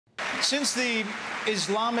Since the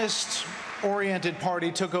Islamist-oriented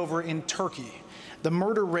party took over in Turkey, the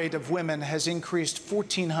murder rate of women has increased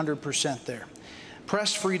 1,400% there.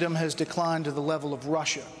 Press freedom has declined to the level of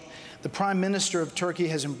Russia. The Prime Minister of Turkey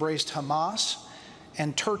has embraced Hamas,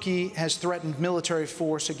 and Turkey has threatened military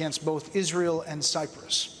force against both Israel and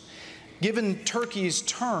Cyprus. Given Turkey's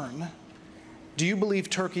turn, do you believe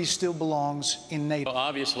Turkey still belongs in NATO? Well,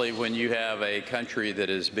 obviously, when you have a country that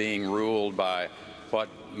is being ruled by what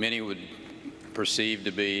many would perceive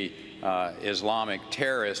to be Islamic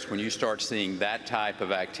terrorists, when you start seeing that type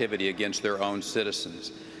of activity against their own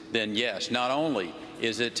citizens, then yes, not only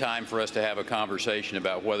is it time for us to have a conversation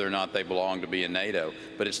about whether or not they belong to be in NATO,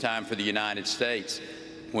 but it's time for the United States,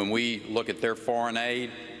 when we look at their foreign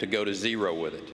aid, to go to zero with it.